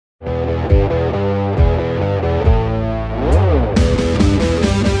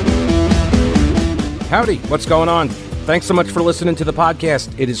Howdy, what's going on? Thanks so much for listening to the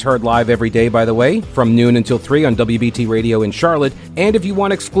podcast. It is heard live every day, by the way, from noon until 3 on WBT Radio in Charlotte. And if you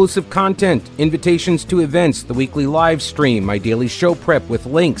want exclusive content, invitations to events, the weekly live stream, my daily show prep with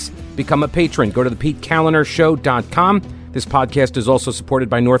links, become a patron. Go to thePeteCallenderShow.com. This podcast is also supported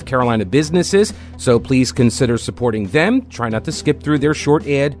by North Carolina businesses, so please consider supporting them. Try not to skip through their short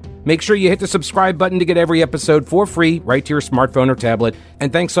ad. Make sure you hit the subscribe button to get every episode for free right to your smartphone or tablet.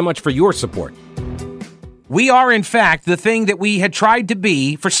 And thanks so much for your support. We are, in fact, the thing that we had tried to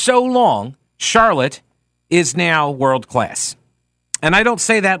be for so long. Charlotte is now world class. And I don't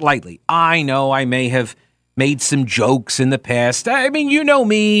say that lightly. I know I may have made some jokes in the past. I mean, you know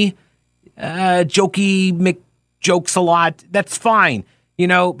me, jokey McJokes a lot. That's fine, you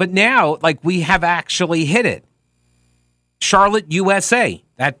know. But now, like, we have actually hit it. Charlotte, USA.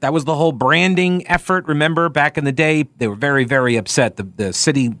 That was the whole branding effort. Remember, back in the day, they were very, very upset. The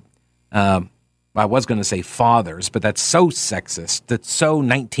city... I was going to say fathers, but that's so sexist. That's so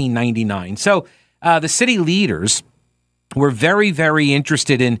 1999. So the city leaders were very, very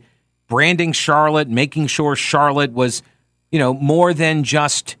interested in branding Charlotte, making sure Charlotte was, you know, more than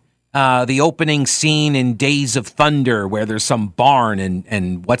just the opening scene in Days of Thunder where there's some barn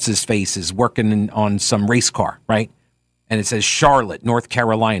and what's-his-face is working on some race car, right? And it says Charlotte, North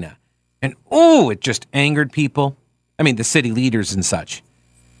Carolina. And, it just angered people. I mean, the city leaders and such.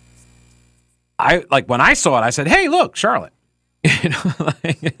 When I saw it, I said, hey, look, Charlotte. You know,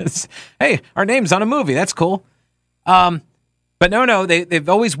 hey, our name's on a movie. That's cool. But no, they've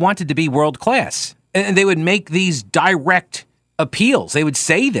always wanted to be world class. And they would make these direct appeals. They would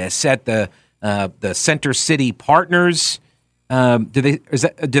say this at the Center City Partners. Do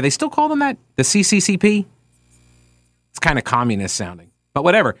they still call them that? The CCCP? It's kind of communist sounding. But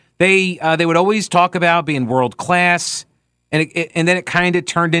whatever. They would always talk about being world class. And then it kind of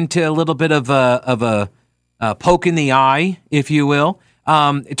turned into a little bit of a poke in the eye, if you will.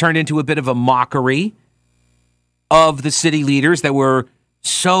 It turned into a bit of a mockery of the city leaders that were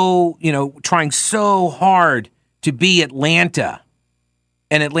so, trying so hard to be Atlanta.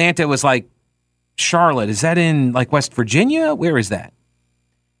 And Atlanta was like, Charlotte, is that in like West Virginia? Where is that?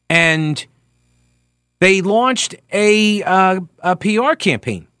 And they launched a PR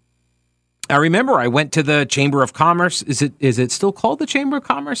campaign. I remember I went to the Chamber of Commerce. Is it still called the Chamber of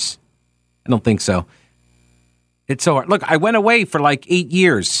Commerce? I don't think so. It's so hard. Look, I went away for like 8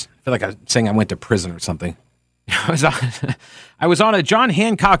 years. I feel like I'm saying I went to prison or something. I was on a John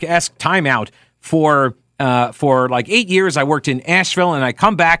Hancock-esque timeout for like 8 years. I worked in Asheville, and I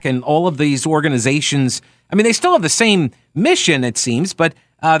come back, and all of these organizations, I mean, they still have the same mission, it seems, but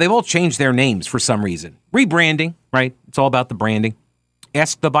they've all changed their names for some reason. Rebranding, right? It's all about the branding.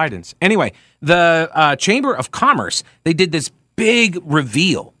 Ask the Bidens. Anyway, the Chamber of Commerce, they did this big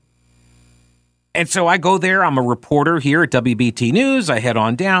reveal. And so I go there. I'm a reporter here at WBT News. I head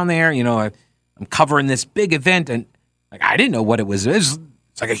on down there. I'm covering this big event. And I didn't know what it was. It's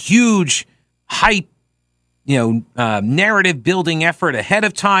like a huge hype, narrative building effort ahead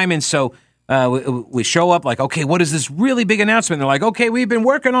of time. And so we show up like, okay, what is this really big announcement? They're like, okay, we've been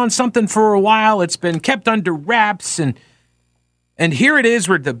working on something for a while. It's been kept under wraps. And here it is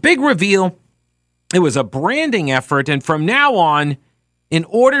with the big reveal. It was a branding effort. And from now on, in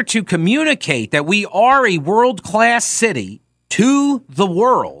order to communicate that we are a world-class city to the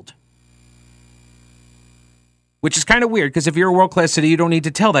world, which is kind of weird because if you're a world-class city, you don't need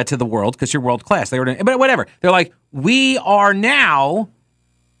to tell that to the world because you're world-class. But whatever. They're like, we are now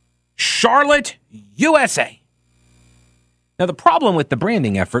Charlotte, USA. Now, the problem with the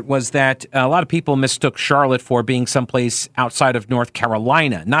branding effort was that a lot of people mistook Charlotte for being someplace outside of North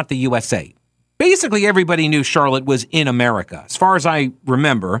Carolina, not the USA. Basically, everybody knew Charlotte was in America. As far as I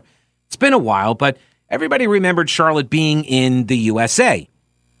remember, it's been a while, but everybody remembered Charlotte being in the USA.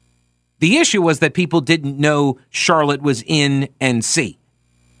 The issue was that people didn't know Charlotte was in NC.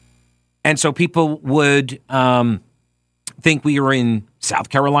 And so people would think we were in South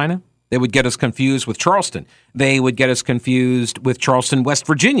Carolina. They would get us confused with Charleston. They would get us confused with Charleston, West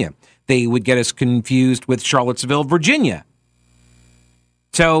Virginia. They would get us confused with Charlottesville, Virginia.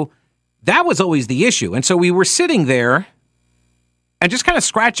 So that was always the issue. And so we were sitting there and just kind of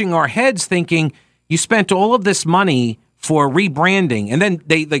scratching our heads thinking, you spent all of this money for rebranding. And then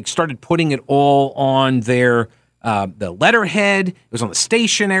they started putting it all on their the letterhead. It was on the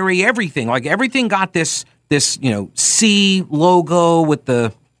stationery, everything. Like everything got this C logo with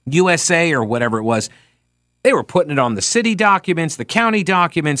the USA or whatever it was. They were putting it on the city documents, the county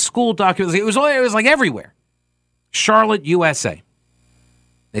documents, school documents. It was like everywhere. Charlotte, USA.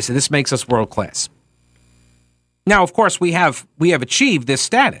 They said, this makes us world class. Now, of course, we have achieved this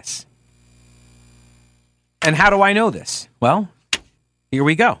status. And how do I know this? Well, here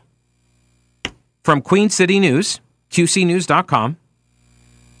we go. From Queen City News, QCnews.com.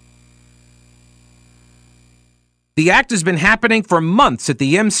 The act has been happening for months at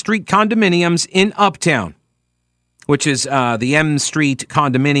the M Street condominiums in Uptown, which is the M Street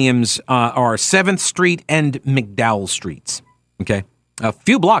condominiums are 7th Street and McDowell Streets. Okay. A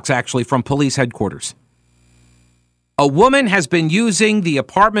few blocks, actually, from police headquarters. A woman has been using the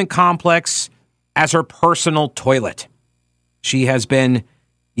apartment complex as her personal toilet. She's been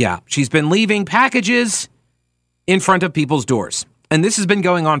leaving packages in front of people's doors. And this has been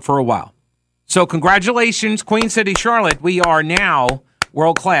going on for a while. So congratulations, Queen City, Charlotte. We are now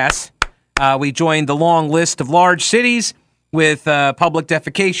world class. We joined the long list of large cities with public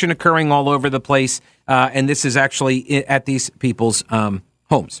defecation occurring all over the place. And this is actually at these people's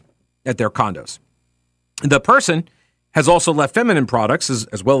homes, at their condos. The person has also left feminine products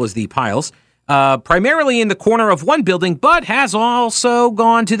as well as the piles, primarily in the corner of one building, but has also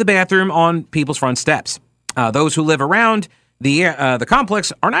gone to the bathroom on people's front steps. Those who live around the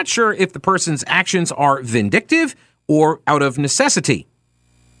complex are not sure if the person's actions are vindictive or out of necessity.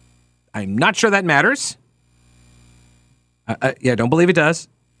 I'm not sure that matters. I don't believe it does.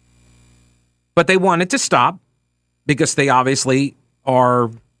 But they want it to stop because they obviously are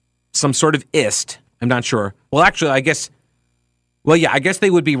some sort of ist. I'm not sure. Well, actually, I guess they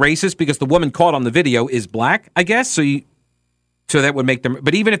would be racist because the woman caught on the video is black, I guess. So that would make them.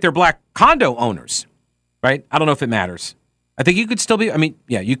 But even if they're black condo owners, right? I don't know if it matters. I think you could still be. I mean,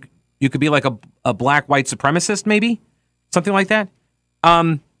 yeah, you could be like a black white supremacist, maybe something like that.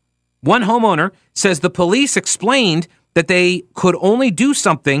 One homeowner says the police explained that they could only do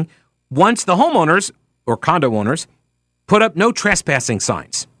something once the homeowners or condo owners put up no trespassing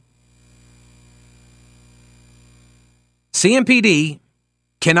signs. CMPD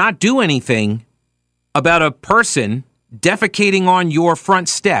cannot do anything about a person defecating on your front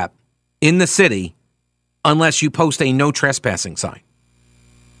step in the city unless you post a no trespassing sign.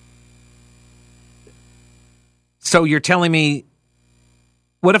 So you're telling me,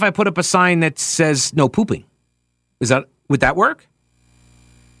 what if I put up a sign that says no pooping? Would that work?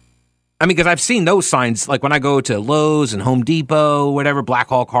 I mean, because I've seen those signs, like when I go to Lowe's and Home Depot, whatever, Black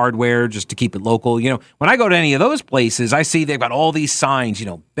Hawk Hardware, just to keep it local. You know, when I go to any of those places, I see they've got all these signs,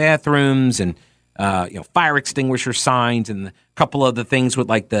 bathrooms and, fire extinguisher signs and a couple of the things with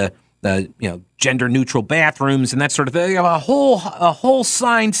like the gender neutral bathrooms and that sort of thing. They have a whole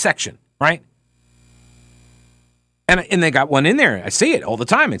sign section, right? And they got one in there. I see it all the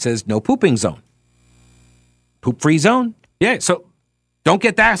time. It says no pooping zone. Poop free zone. Yeah. So don't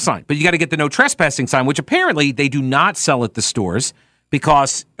get that sign, but you got to get the no trespassing sign, which apparently they do not sell at the stores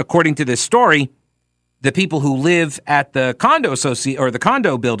because, according to this story, the people who live at the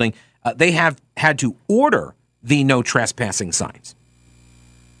condo building, they have had to order the no trespassing signs.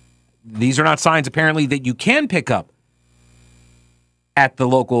 These are not signs, apparently, that you can pick up at the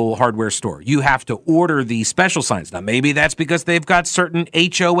local hardware store. You have to order the special signs. Now, maybe that's because they've got certain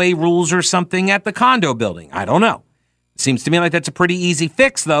HOA rules or something at the condo building. I don't know. Seems to me like that's a pretty easy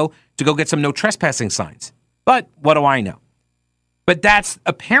fix, though, to go get some no trespassing signs. But what do I know? But that's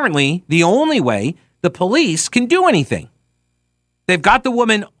apparently the only way the police can do anything. They've got the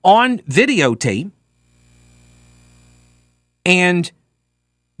woman on videotape, and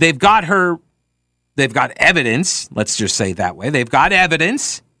they've got evidence, let's just say it that way. They've got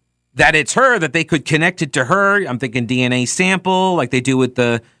evidence that it's her, that they could connect it to her. I'm thinking DNA sample, like they do with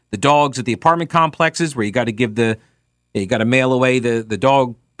the dogs at the apartment complexes, where you got to mail away the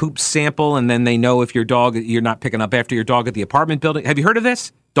dog poop sample, and then they know if you're not picking up after your dog at the apartment building. Have you heard of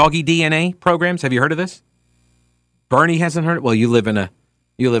this? Doggy DNA programs? Have you heard of this? Bernie hasn't heard it? Well, you live in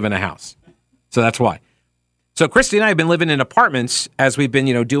a house. So that's why. So Christy and I have been living in apartments as we've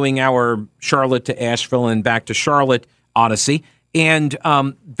been, doing our Charlotte to Asheville and back to Charlotte Odyssey, and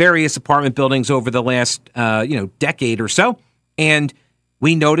various apartment buildings over the last, decade or so. And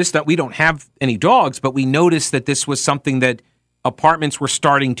we noticed that we don't have any dogs, but we noticed that this was something that apartments were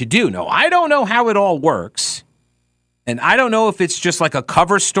starting to do. Now, I don't know how it all works. And I don't know if it's just like a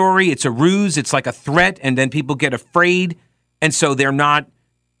cover story. It's a ruse. It's like a threat. And then people get afraid. And so they're not,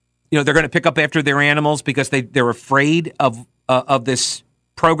 they're going to pick up after their animals because they're afraid of this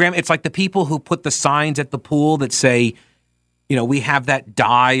program. It's like the people who put the signs at the pool that say, we have that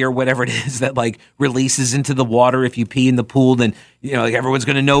dye or whatever it is that like releases into the water if you pee in the pool, then, everyone's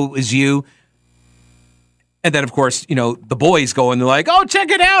going to know it was you. And then, of course, the boys go and they're like, oh, check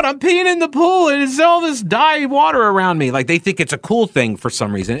it out. I'm peeing in the pool and it's all this dye water around me. Like they think it's a cool thing for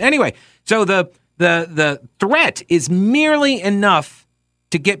some reason. Anyway, so the threat is merely enough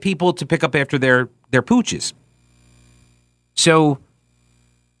to get people to pick up after their their pooches. So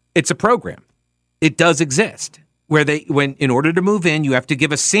it's a program. It does exist where in order to move in, you have to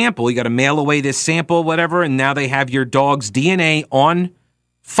give a sample. You got to mail away this sample, whatever. And now they have your dog's DNA on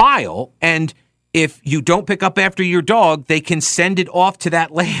file. And if you don't pick up after your dog, they can send it off to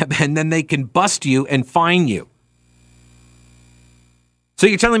that lab and then they can bust you and fine you. So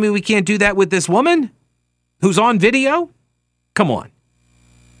you're telling me we can't do that with this woman who's on video? Come on.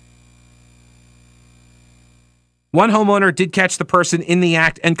 One homeowner did catch the person in the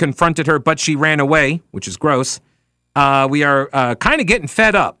act and confronted her, but she ran away, which is gross. We are kind of getting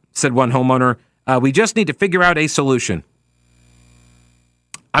fed up, said one homeowner. We just need to figure out a solution.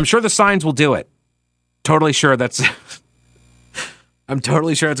 I'm sure the signs will do it. Totally sure I'm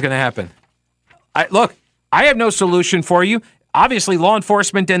totally sure it's going to happen. Look, I have no solution for you. Obviously, law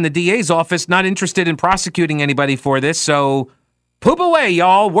enforcement and the DA's office not interested in prosecuting anybody for this, so poop away,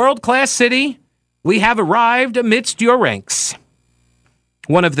 y'all. World-class city. We have arrived amidst your ranks.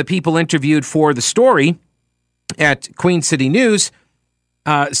 One of the people interviewed for the story at Queen City News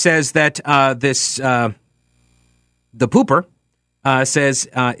says that the pooper says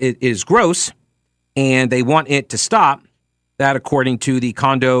it is gross and they want it to stop. That according to the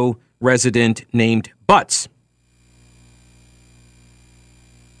condo resident named Butts.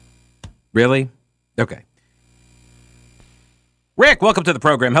 Really? Okay. Rick, welcome to the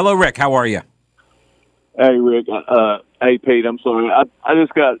program. Hello, Rick. How are you? Hey, Rick. Hey, Pete, I'm sorry. I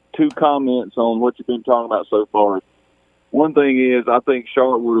just got two comments on what you've been talking about so far. One thing is, I think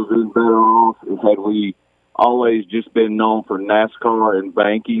Charlotte would have been better off had we always just been known for NASCAR and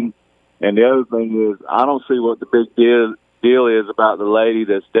banking. And the other thing is, I don't see what the big deal is about the lady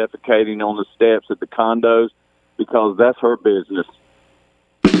that's defecating on the steps at the condos, because that's her business.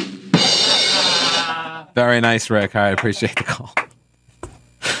 Very nice, Rick. I appreciate the call.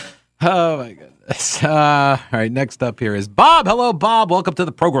 Oh, my goodness. All right, next up here is Bob. Hello, Bob. Welcome to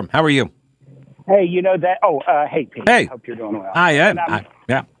the program. How are you? Hey, you know that. Hey, Pete. Hey. I hope you're doing well. I am.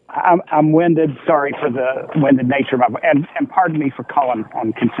 Yeah. I'm winded. Sorry for the winded nature of my voice. And pardon me for calling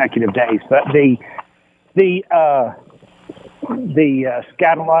on consecutive days. But the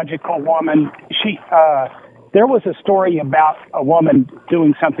scatological woman, there was a story about a woman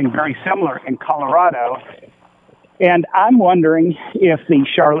doing something very similar in Colorado. And I'm wondering if the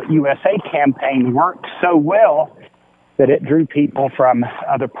Charlotte USA campaign worked so well that it drew people from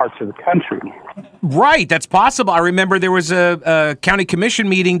other parts of the country. Right, that's possible. I remember there was a county commission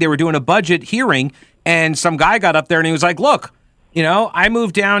meeting. They were doing a budget hearing, and some guy got up there and he was like, look, you know, I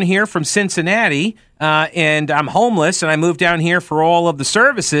moved down here from Cincinnati, and I'm homeless, and I moved down here for all of the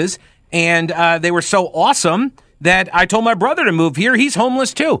services, and they were so awesome that I told my brother to move here. He's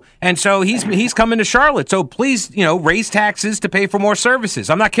homeless too. And so he's coming to Charlotte. So please, you know, raise taxes to pay for more services.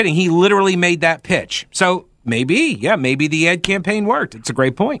 I'm not kidding. He literally made that pitch. So maybe the ad campaign worked. It's a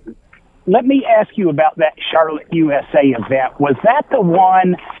great point. Let me ask you about that Charlotte USA event. Was that the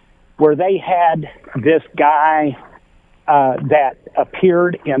one where they had this guy that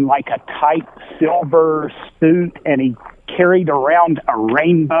appeared in like a tight silver suit and he carried around a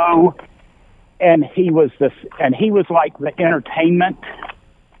rainbow? And he was like the entertainment,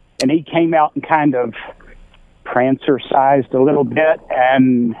 and he came out and kind of prancer-sized a little bit.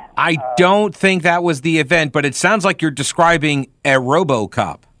 And I don't think that was the event, but it sounds like you're describing a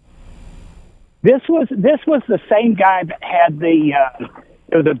RoboCop. This was the same guy that had it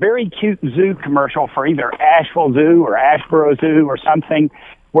was a very cute zoo commercial for either Asheville Zoo or Asheboro Zoo or something,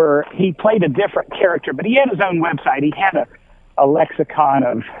 where he played a different character, but he had his own website. He had a lexicon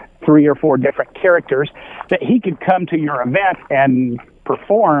of 3 or 4 different characters that he could come to your event and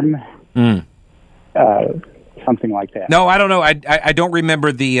perform something like that. No, I don't know. I don't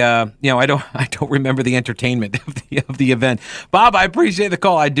remember the I don't remember the entertainment of the event. Bob, I appreciate the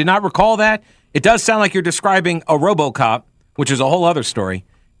call. I do not recall that. It does sound like you're describing a RoboCop, which is a whole other story.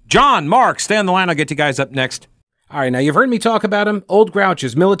 John, Mark, stay on the line. I'll get you guys up next. All right, now you've heard me talk about them. Old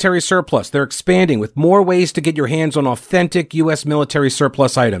Grouch's military surplus. They're expanding with more ways to get your hands on authentic U.S. military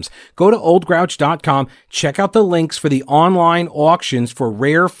surplus items. Go to oldgrouch.com. Check out the links for the online auctions for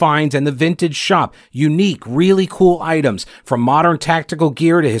rare finds and the vintage shop. Unique, really cool items. From modern tactical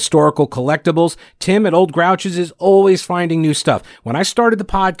gear to historical collectibles, Tim at Old Grouch's is always finding new stuff. When I started the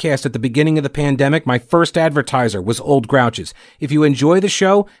podcast at the beginning of the pandemic, my first advertiser was Old Grouch's. If you enjoy the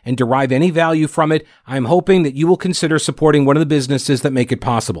show and derive any value from it, I'm hoping that you will consider supporting one of the businesses that make it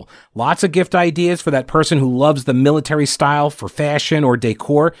possible. Lots of gift ideas for that person who loves the military style for fashion or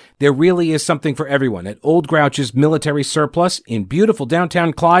decor. There really is something for everyone at Old Grouch's Military Surplus in beautiful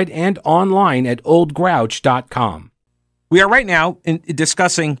downtown Clyde and online at oldgrouch.com. We are right now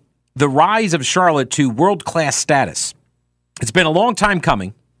discussing the rise of Charlotte to world-class status. It's been a long time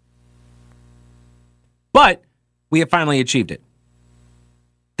coming, but we have finally achieved it.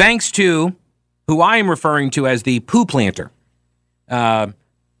 Thanks to who I am referring to as the poo planter.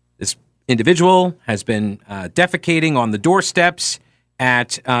 This individual has been defecating on the doorsteps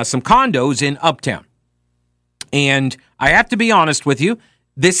at some condos in Uptown. And I have to be honest with you,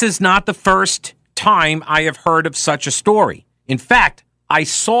 this is not the first time I have heard of such a story. In fact, I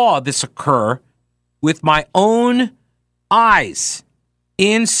saw this occur with my own eyes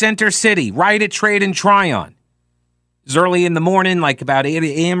in Center City, right at Trade and Tryon. It was early in the morning, like about 8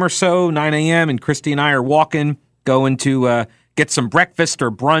 a.m. or so, 9 a.m., and Christy and I are walking, going to get some breakfast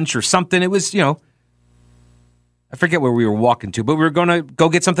or brunch or something. It was, I forget where we were walking to, but we were going to go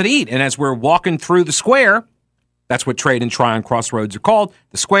get something to eat. And as we're walking through the square, that's what Trade and Tryon crossroads are called,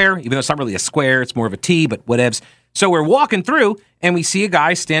 the square, even though it's not really a square, it's more of a T, but whatevs. So we're walking through, and we see a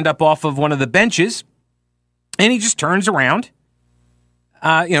guy stand up off of one of the benches, and he just turns around,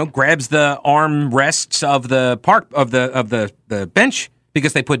 grabs the armrests of the the bench,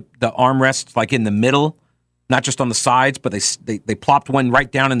 because they put the armrests like in the middle, not just on the sides, but they plopped one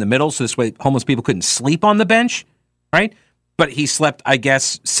right down in the middle, so this way homeless people couldn't sleep on the bench, right? But he slept, I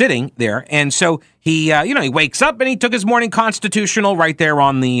guess, sitting there. And so he, he wakes up and he took his morning constitutional right there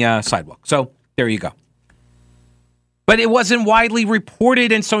on the sidewalk. So there you go. But it wasn't widely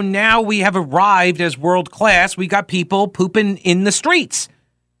reported. And so now we have arrived as world class. We got people pooping in the streets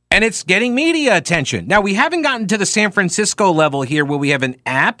and it's getting media attention. Now, we haven't gotten to the San Francisco level here where we have an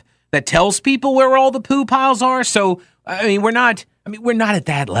app that tells people where all the poo piles are. So, we're not at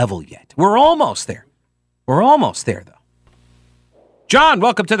that level yet. We're almost there. We're almost there, though. John,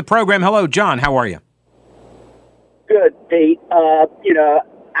 welcome to the program. Hello, John. How are you? Good, Pete.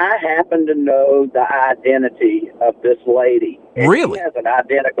 I happen to know the identity of this lady. Really? She has an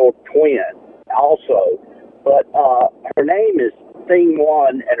identical twin also. But her name is Thing 1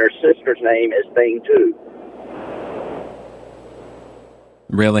 and her sister's name is Thing 2.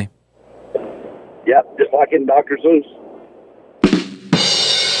 Really? Yep, just like in Dr. Zeus.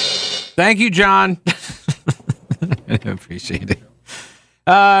 Thank you, John. I appreciate it.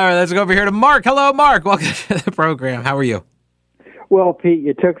 All right, let's go over here to Mark. Hello, Mark. Welcome to the program. How are you? Well, Pete,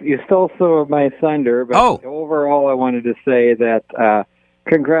 you stole some of my thunder, but overall I wanted to say that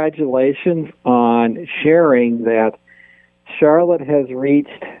congratulations on sharing that Charlotte has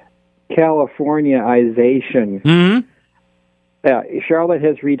reached Californiaization. Mm-hmm. Charlotte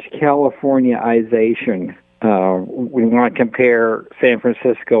has reached Californiaization. We want to compare San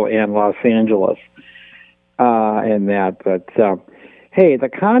Francisco and Los Angeles and that, but hey, the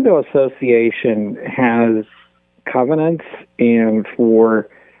condo association has covenants, and for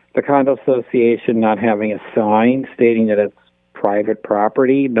the condo association not having a sign stating that it's private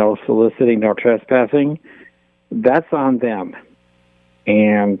property, no soliciting, no trespassing, that's on them.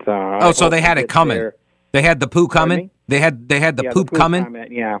 And so they had it coming. They had the poo coming. They had the poop coming.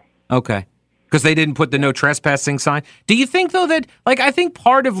 Comment, yeah. Okay. Because they didn't put the no trespassing sign. Do you think though that I think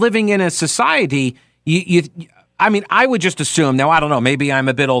part of living in a society, I would just assume, now I don't know, maybe I'm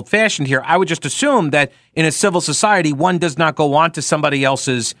a bit old-fashioned here, I would just assume that in a civil society, one does not go onto somebody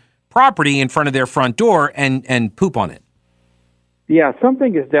else's property in front of their front door and poop on it. Yeah,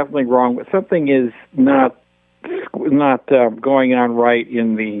 something is definitely wrong. Something is not going on right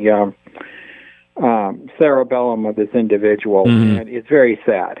in the cerebellum of this individual, and it's very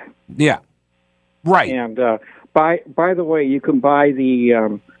sad. Yeah, right. And by the way, you can buy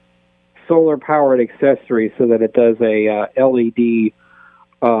the solar-powered accessory so that it does a LED. It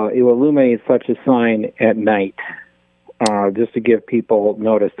will illuminate such a sign at night, just to give people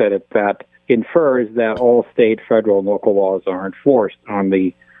notice that that infers that all state, federal, and local laws are enforced on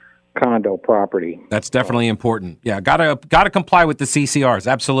the condo property. That's definitely important. Yeah, gotta comply with the CCRs.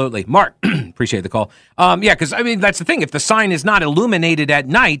 Absolutely. Mark, appreciate the call. Because that's the thing. If the sign is not illuminated at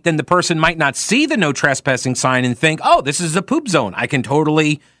night, then the person might not see the no trespassing sign and think, oh, this is a poop zone. I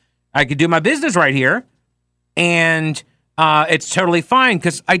could do my business right here, and it's totally fine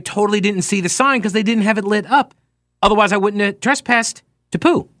because I totally didn't see the sign because they didn't have it lit up. Otherwise, I wouldn't have trespassed to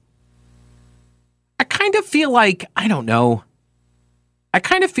poo. I kind of feel like, I don't know,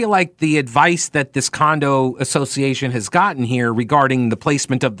 the advice that this condo association has gotten here regarding the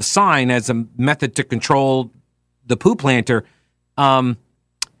placement of the sign as a method to control the poo planter, I'm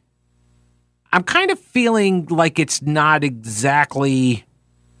kind of feeling like it's not exactly,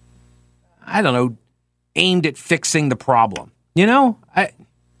 I don't know, aimed at fixing the problem. It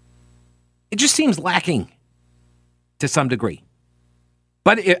just seems lacking to some degree.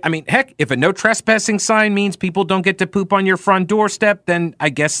 But, heck, if a no trespassing sign means people don't get to poop on your front doorstep, then I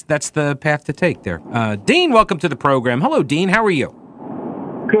guess that's the path to take there. Dean, welcome to the program. Hello, Dean. How are you?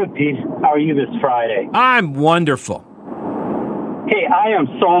 Good, Pete. How are you this Friday? I'm wonderful. Hey, I am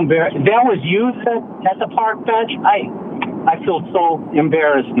so embarrassed. That was you at the park bench? I feel so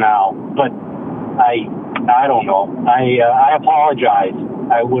embarrassed now, but I don't know. I apologize.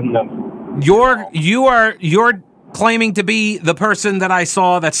 I wouldn't have. You're claiming to be the person that I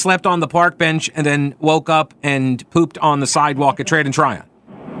saw that slept on the park bench and then woke up and pooped on the sidewalk at Trade and Tryon.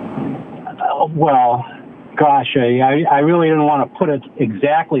 Well, gosh, I really didn't want to put it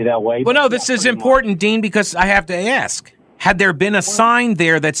exactly that way. Well, no, this is important, Dean, because I have to ask. Had there been a sign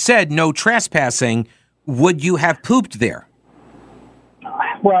there that said no trespassing, would you have pooped there?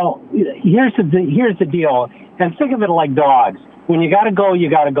 Well, here's the deal. And think of it like dogs. When you got to go, you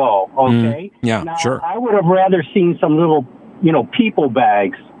got to go, okay? Yeah, now, sure. I would have rather seen some little, people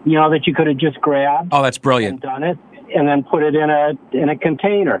bags, that you could have just grabbed. Oh, that's brilliant. And done it, and then put it in a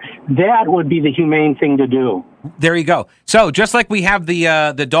container. That would be the humane thing to do. There you go. So just like we have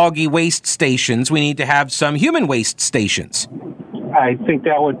the doggy waste stations, we need to have some human waste stations. I think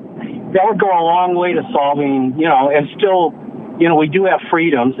that would go a long way to solving, and still, we do have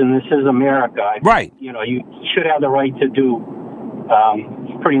freedoms, and this is America. Right. You should have the right to do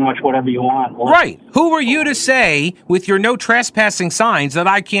pretty much whatever you want. Right. Who are you to say with your no trespassing signs that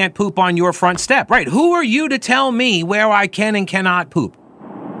I can't poop on your front step? Right. Who are you to tell me where I can and cannot poop?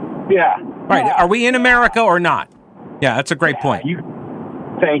 Yeah. Right. Yeah. Are we in America or not? Yeah, that's a great point.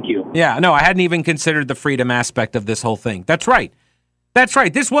 Thank you. Yeah, no, I hadn't even considered the freedom aspect of this whole thing. That's right. That's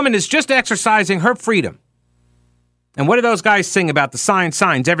right. This woman is just exercising her freedom. And what do those guys sing about the signs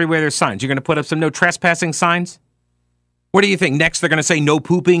everywhere there's signs? You're going to put up some no trespassing signs? What do you think? Next, they're going to say no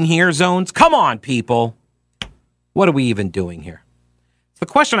pooping here zones? Come on, people. What are we even doing here? The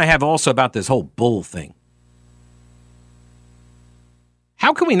question I have also about this whole bull thing.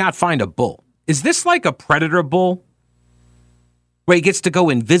 How can we not find a bull? Is this like a predator bull where he gets to go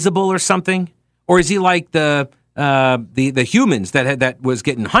invisible or something? Or is he like the humans that was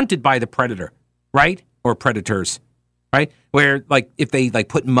getting hunted by the predator, right? Or predators, right? Where like if they like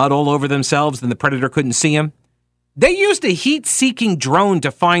put mud all over themselves, then the predator couldn't see him. They used a heat-seeking drone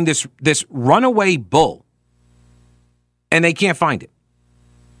to find this runaway bull, and they can't find it.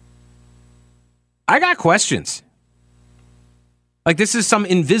 I got questions. Like, this is some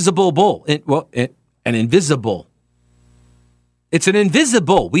invisible bull. An invisible. It's an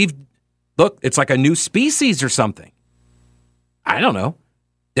invisible. Look, it's like a new species or something. I don't know.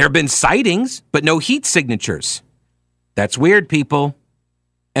 There have been sightings, but no heat signatures. That's weird, people.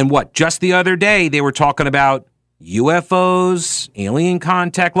 And what? Just the other day, they were talking about UFOs, alien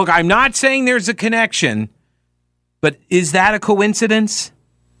contact. Look, I'm not saying there's a connection, but is that a coincidence?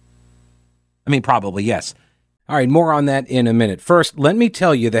 I mean, probably yes. All right, more on that in a minute. First, let me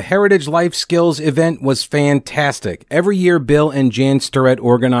tell you, the Heritage Life Skills event was fantastic. Every year, Bill and Jan Starrett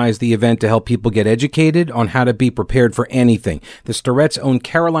organize the event to help people get educated on how to be prepared for anything. The Starretts own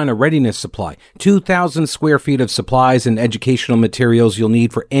Carolina Readiness Supply, 2,000 square feet of supplies and educational materials you'll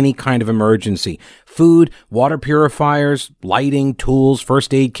need for any kind of emergency. Food, water purifiers, lighting, tools,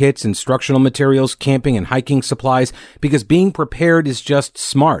 first aid kits, instructional materials, camping and hiking supplies, because being prepared is just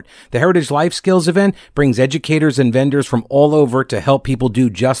smart. The Heritage Life Skills event brings educators and vendors from all over to help people do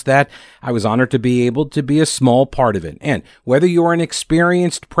just that. I was honored to be able to be a small part of it. And whether you're an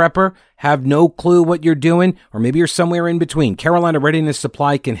experienced prepper, have no clue what you're doing, or maybe you're somewhere in between, Carolina Readiness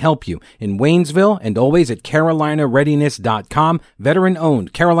Supply can help you in Waynesville and always at carolinareadiness.com.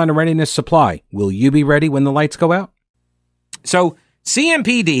 Veteran-owned Carolina Readiness Supply. Will you be ready when the lights go out? So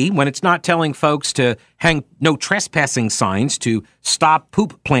CMPD, when it's not telling folks to hang no trespassing signs to stop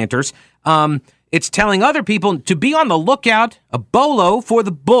poop planters, it's telling other people to be on the lookout, a bolo for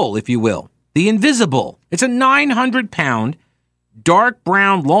the bull, if you will, the invisible. It's a 900-pound, dark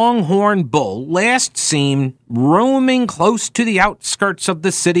brown longhorn bull, last seen roaming close to the outskirts of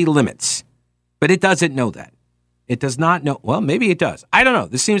the city limits. But it doesn't know that. It does not know. Well, maybe it does. I don't know.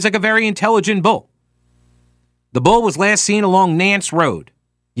 This seems like a very intelligent bull. The bull was last seen along Nance Road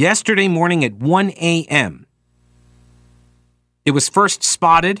yesterday morning at 1 a.m. It was first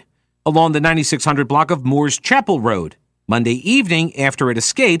spotted along the 9600 block of Moore's Chapel Road Monday evening after it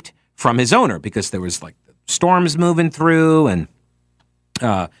escaped from his owner because there was like storms moving through and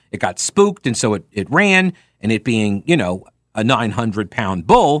it got spooked, and so it ran, and it being, a 900-pound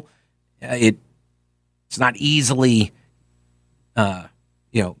bull, it's not easily,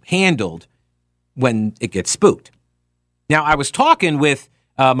 handled when it gets spooked. Now, I was talking with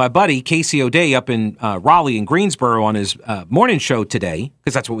my buddy Casey O'Day up in Raleigh and Greensboro on his morning show today,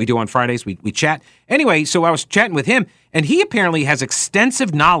 because that's what we do on Fridays. We chat. Anyway, so I was chatting with him, and he apparently has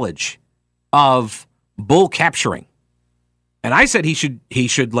extensive knowledge of bull capturing. And I said he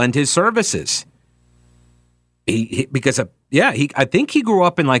should lend his services. I think he grew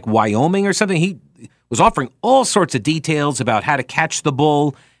up in like Wyoming or something. He was offering all sorts of details about how to catch the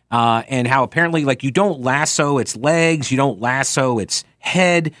bull, and how apparently like you don't lasso its legs, you don't lasso its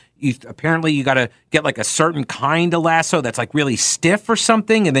head. Apparently you got to get like a certain kind of lasso that's like really stiff or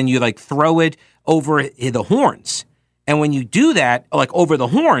something, and then you like throw it over the horns. And when you do that, like over the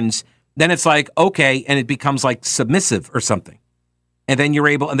horns, then it's like, okay, and it becomes like submissive or something. And then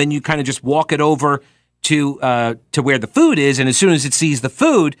you kind of just walk it over to where the food is, and as soon as it sees the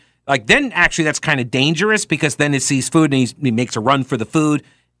food, like then actually that's kind of dangerous, because then it sees food and he makes a run for the food,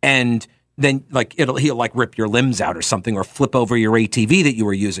 and then like he'll like rip your limbs out or something, or flip over your ATV that you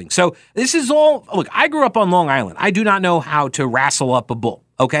were using. So this is all, look, I grew up on Long Island. I do not know how to wrestle up a bull,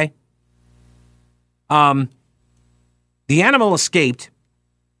 okay? The animal escaped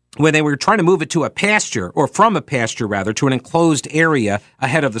when they were trying to move it to a pasture, or from a pasture rather, to an enclosed area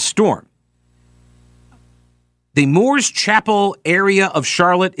ahead of the storm. The Moores Chapel area of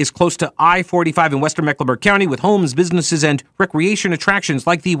Charlotte is close to I-45 in western Mecklenburg County, with homes, businesses, and recreation attractions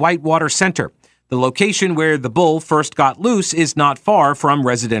like the Whitewater Center. The location where the bull first got loose is not far from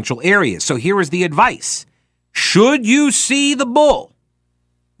residential areas. So here is the advice. Should you see the bull?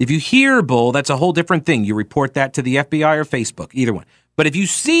 If you hear a bull, that's a whole different thing. You report that to the FBI or Facebook, either one. But if you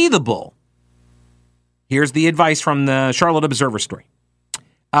see the bull, here's the advice from the Charlotte Observer story.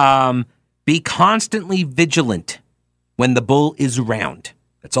 Be constantly vigilant when the bull is around.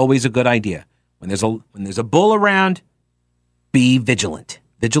 That's always a good idea. When there's a bull around, be vigilant.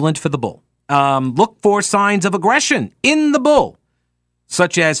 Vigilant for the bull. Look for signs of aggression in the bull,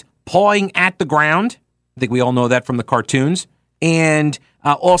 such as pawing at the ground. I think we all know that from the cartoons. And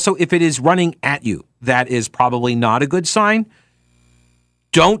also, if it is running at you, that is probably not a good sign.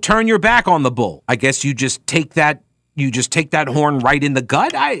 Don't turn your back on the bull. I guess you just take that horn right in the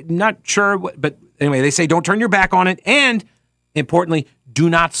gut. I'm not sure, but anyway, they say don't turn your back on it. And importantly, do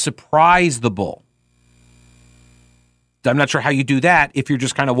not surprise the bull. I'm not sure how you do that if you're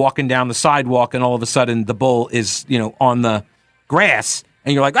just kind of walking down the sidewalk and all of a sudden the bull is, on the grass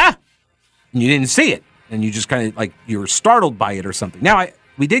and you're like, and you didn't see it. And you just kind of like, you're startled by it or something. Now,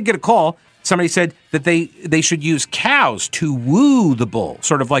 we did get a call. Somebody said that they should use cows to woo the bull,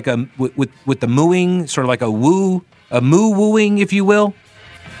 sort of like with the mooing, sort of like a moo wooing, if you will.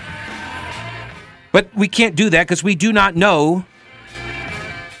 But we can't do that because we do not know,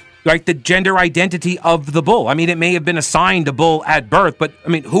 like, the gender identity of the bull. I mean, it may have been assigned a bull at birth, but I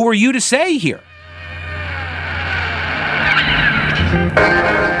mean, who are you to say here?